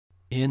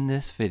In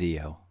this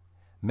video,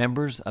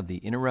 members of the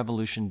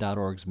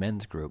InnerRevolution.org's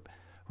men's group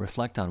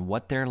reflect on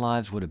what their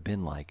lives would have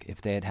been like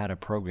if they had had a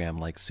program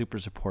like Super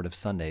Supportive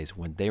Sundays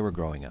when they were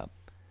growing up.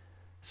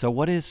 So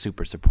what is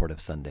Super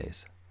Supportive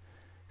Sundays?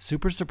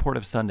 Super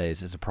Supportive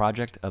Sundays is a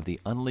project of the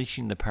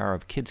Unleashing the Power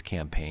of Kids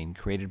campaign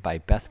created by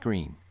Beth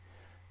Green,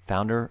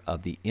 founder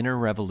of the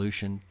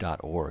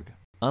InnerRevolution.org.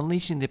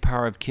 Unleashing the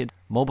Power of Kids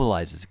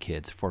mobilizes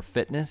kids for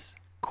fitness,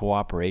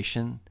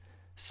 cooperation,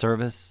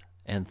 service,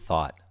 and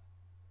thought.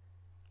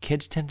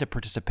 Kids tend to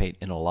participate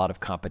in a lot of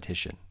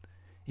competition,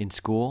 in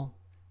school,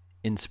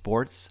 in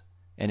sports,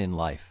 and in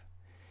life.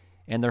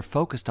 And they're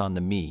focused on the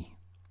me.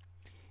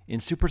 In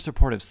Super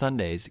Supportive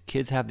Sundays,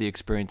 kids have the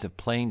experience of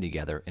playing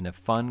together in a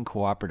fun,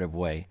 cooperative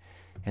way,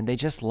 and they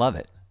just love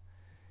it.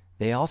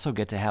 They also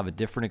get to have a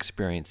different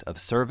experience of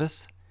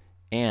service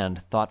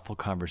and thoughtful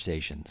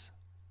conversations.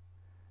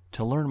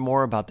 To learn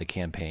more about the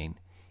campaign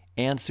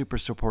and Super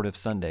Supportive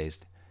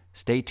Sundays,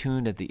 stay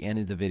tuned at the end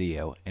of the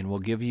video and we'll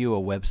give you a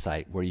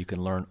website where you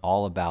can learn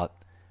all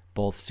about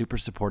both Super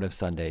Supportive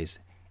Sundays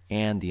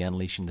and the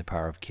Unleashing the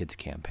Power of Kids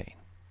campaign.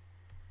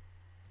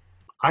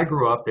 I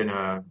grew up in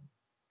a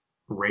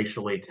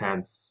racially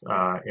tense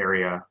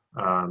area,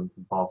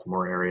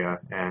 Baltimore area,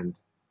 and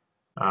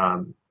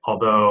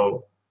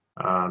although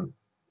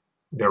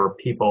there were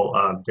people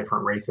of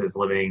different races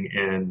living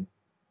in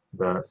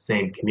the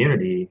same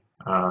community,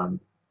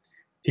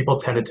 people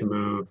tended to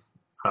move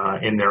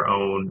in their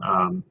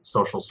own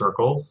social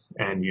circles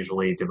and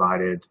usually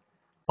divided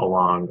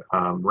along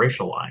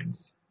racial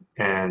lines.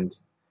 And,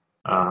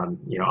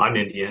 I'm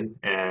Indian,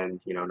 and,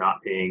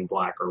 not being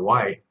black or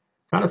white,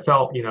 kind of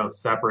felt,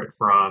 separate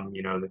from,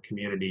 the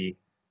community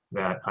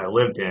that I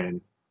lived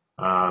in.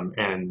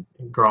 And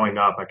growing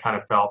up, I kind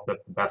of felt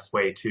that the best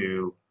way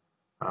to,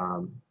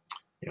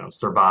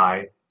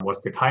 survive was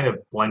to kind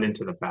of blend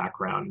into the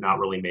background, not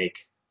really make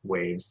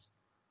waves,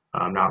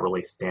 not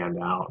really stand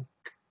out.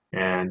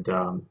 And,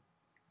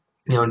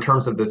 in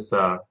terms of this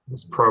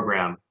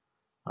program,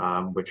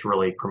 which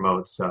really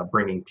promotes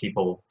bringing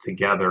people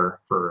together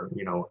for,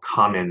 a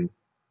common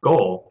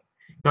goal,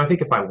 I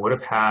think if I would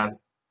have had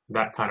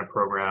that kind of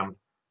program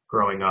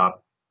growing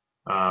up,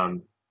 I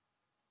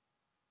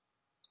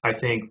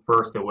think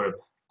first it would have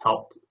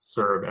helped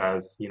serve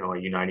as, a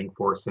uniting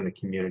force in the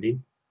community.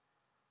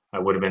 I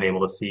would have been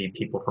able to see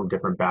people from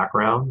different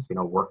backgrounds,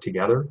 work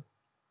together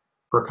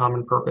for a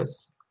common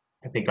purpose.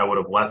 I think I would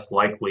have less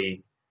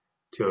likely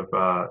to have,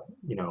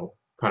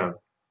 kind of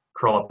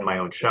curl up in my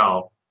own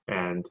shell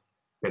and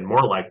been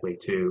more likely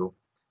to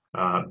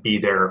be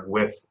there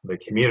with the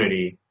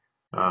community,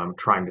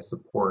 trying to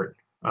support,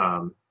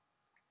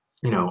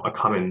 a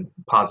common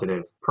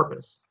positive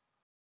purpose.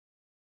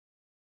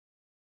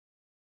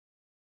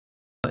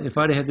 If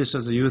I'd had this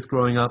as a youth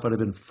growing up, I'd have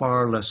been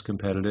far less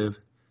competitive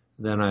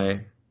than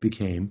I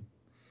became.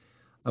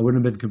 I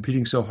wouldn't have been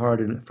competing so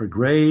hard for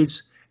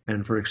grades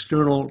and for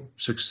external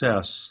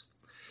success,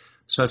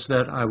 such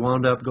that I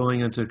wound up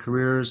going into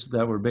careers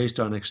that were based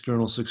on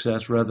external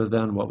success rather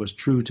than what was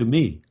true to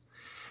me.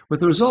 With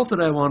the result that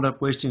I wound up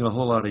wasting a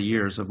whole lot of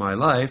years of my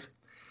life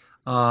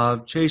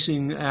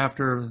chasing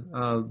after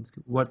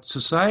what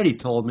society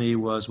told me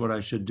was what I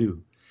should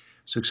do.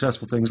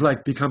 Successful things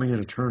like becoming an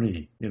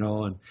attorney,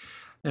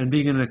 and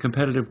being in a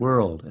competitive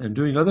world and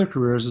doing other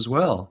careers as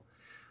well.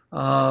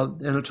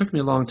 And it took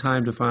me a long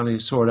time to finally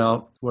sort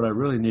out what I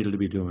really needed to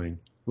be doing,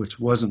 which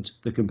wasn't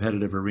the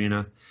competitive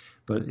arena,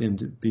 but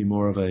to be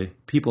more of a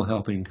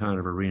people-helping kind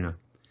of arena.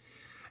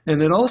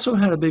 And it also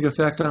had a big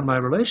effect on my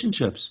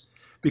relationships,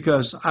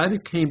 because I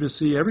came to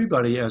see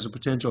everybody as a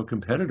potential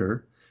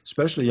competitor,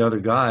 especially other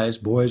guys,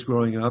 boys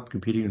growing up,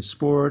 competing in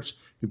sports,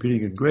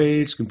 competing in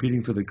grades,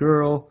 competing for the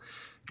girl,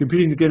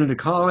 competing to get into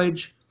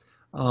college,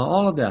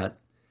 all of that.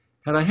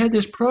 Had I had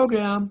this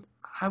program,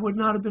 I would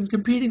not have been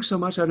competing so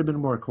much. I'd have been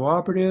more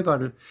cooperative.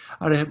 I'd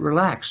have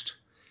relaxed,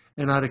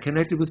 and I'd have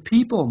connected with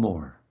people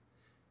more.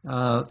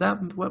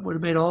 That would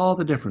have made all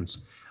the difference.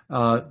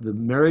 The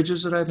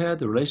marriages that I've had,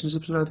 the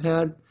relationships that I've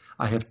had,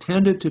 I have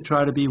tended to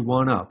try to be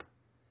one up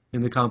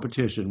in the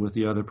competition with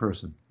the other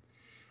person.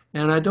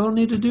 And I don't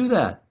need to do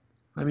that.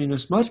 I mean,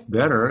 it's much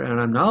better, and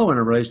I'm now in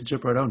a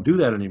relationship where I don't do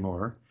that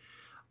anymore.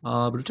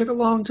 But it took a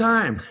long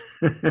time.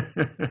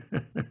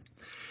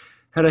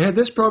 Had I had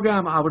this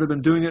program, I would have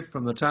been doing it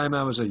from the time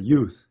I was a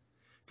youth,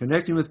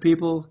 connecting with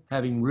people,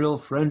 having real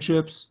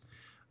friendships,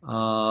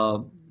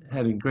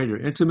 having greater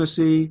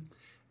intimacy,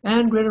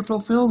 and greater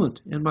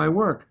fulfillment in my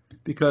work,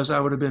 because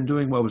I would have been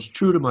doing what was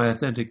true to my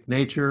authentic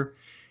nature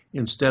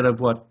instead of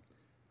what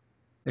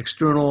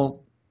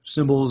external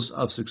symbols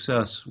of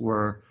success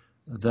were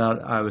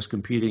that I was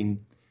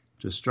competing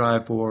to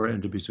strive for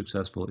and to be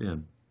successful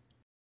in.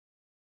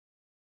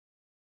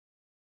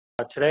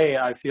 Today,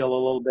 I feel a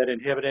little bit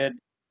inhibited.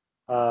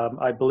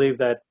 I believe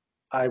that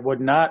I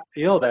would not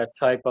feel that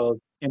type of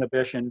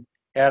inhibition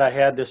had I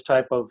had this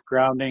type of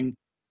grounding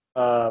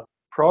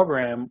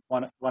program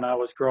when I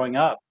was growing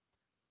up.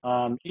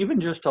 Even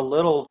just a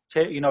little,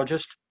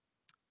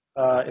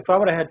 if I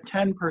would have had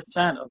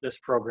 10% of this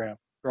program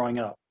growing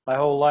up, my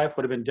whole life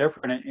would have been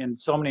different in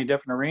so many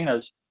different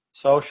arenas,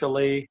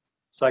 socially,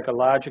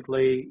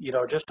 psychologically,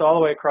 just all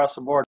the way across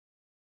the board.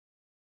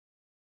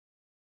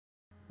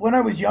 When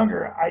I was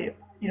younger, I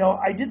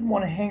didn't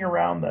want to hang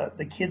around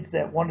the kids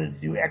that wanted to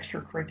do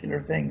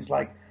extracurricular things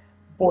like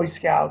Boy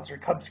Scouts or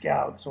Cub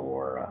Scouts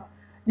or,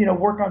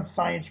 work on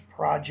science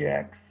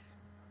projects,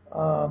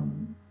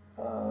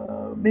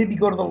 maybe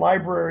go to the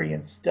library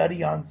and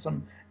study on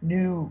some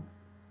new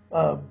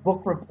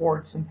book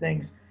reports and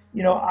things.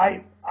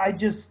 I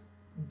just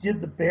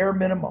did the bare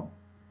minimum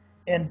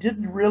and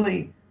didn't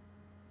really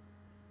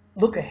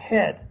look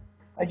ahead.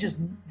 I just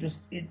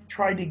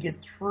tried to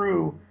get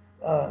through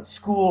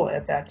school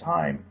at that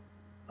time,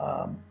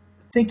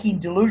 thinking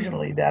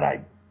delusionally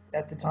that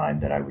at the time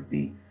that I would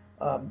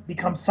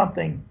become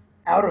something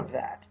out of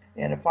that.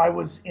 And if I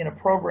was in a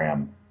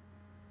program,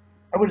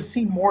 I would have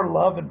seen more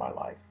love in my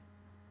life.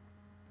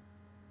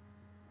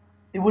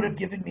 It would have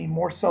given me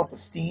more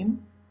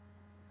self-esteem.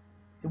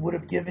 It would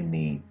have given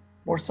me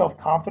more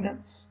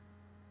self-confidence.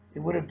 It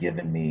would have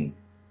given me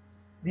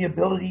the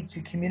ability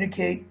to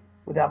communicate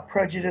without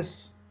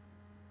prejudice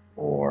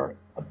or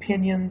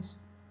opinions.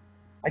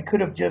 I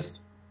could have just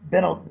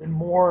been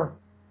more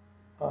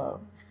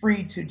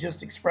free to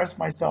just express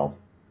myself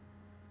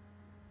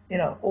in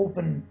an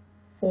open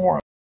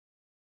forum.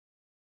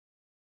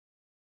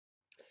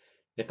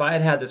 If I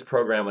had had this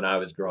program when I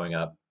was growing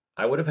up,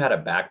 I would have had a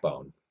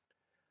backbone.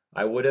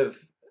 I would have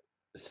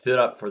stood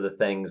up for the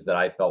things that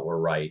I felt were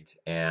right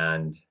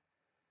and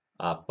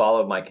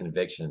followed my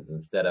convictions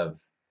instead of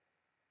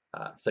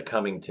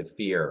succumbing to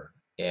fear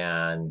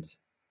and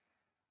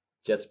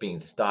just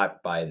being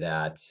stopped by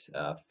that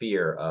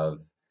fear of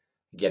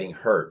getting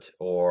hurt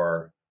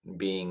or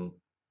being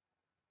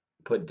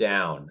put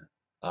down.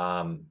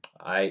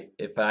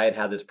 If I had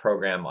had this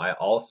program, I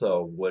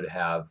also would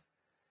have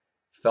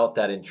felt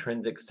that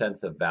intrinsic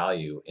sense of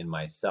value in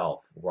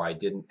myself, where I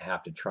didn't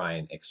have to try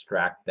and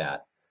extract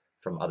that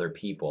from other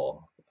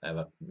people,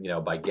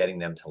 by getting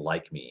them to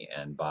like me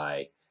and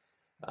by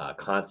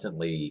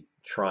constantly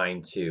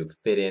trying to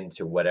fit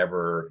into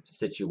whatever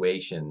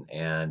situation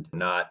and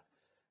not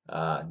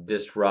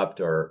disrupt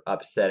or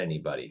upset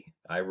anybody.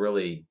 I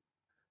really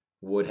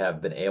would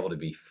have been able to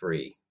be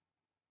free.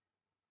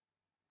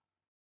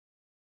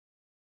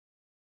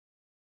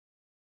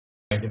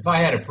 If I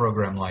had a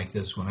program like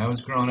this when I was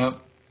growing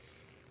up,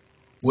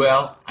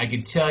 well, I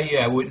could tell you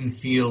I wouldn't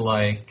feel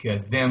like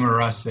them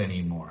or us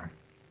anymore.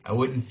 I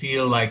wouldn't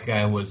feel like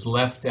I was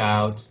left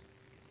out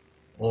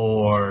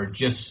or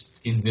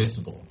just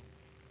invisible.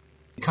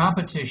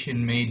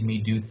 Competition made me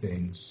do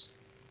things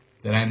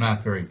that I'm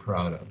not very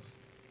proud of.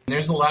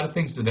 There's a lot of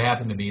things that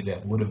happened to me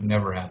that would have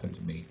never happened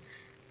to me.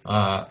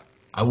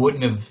 I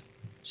wouldn't have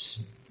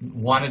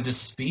wanted to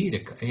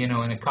speed, in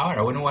a car.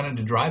 I wouldn't have wanted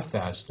to drive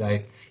fast.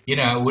 I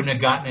wouldn't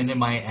have gotten into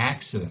my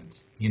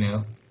accident,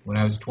 when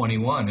I was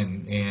 21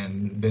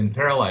 and been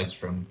paralyzed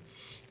from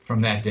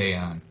that day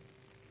on,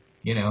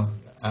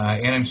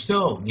 and I'm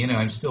still in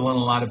a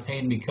lot of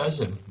pain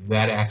because of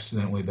that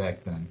accident way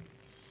back then.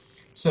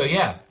 So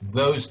yeah,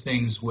 those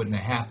things wouldn't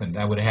have happened.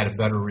 I would have had a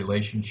better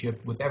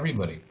relationship with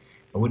everybody.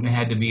 I wouldn't have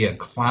had to be a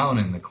clown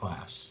in the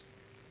class.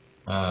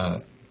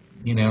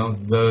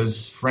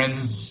 Those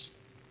friends,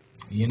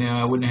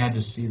 I wouldn't have had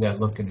to see that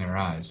look in their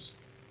eyes.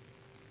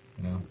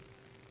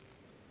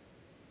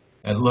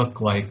 It looked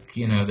like,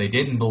 they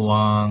didn't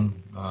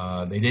belong,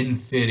 they didn't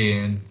fit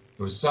in,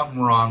 there was something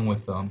wrong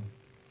with them,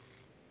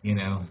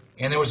 and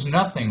there was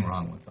nothing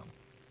wrong with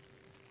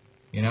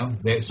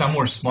them. Some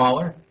were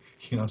smaller,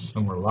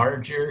 some were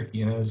larger,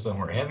 some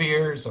were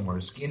heavier, some were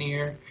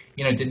skinnier,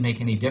 it didn't make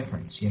any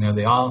difference.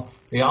 They all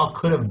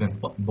could have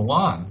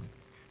belonged,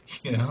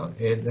 they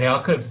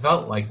all could have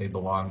felt like they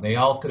belonged. They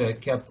all could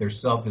have kept their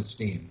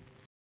self-esteem.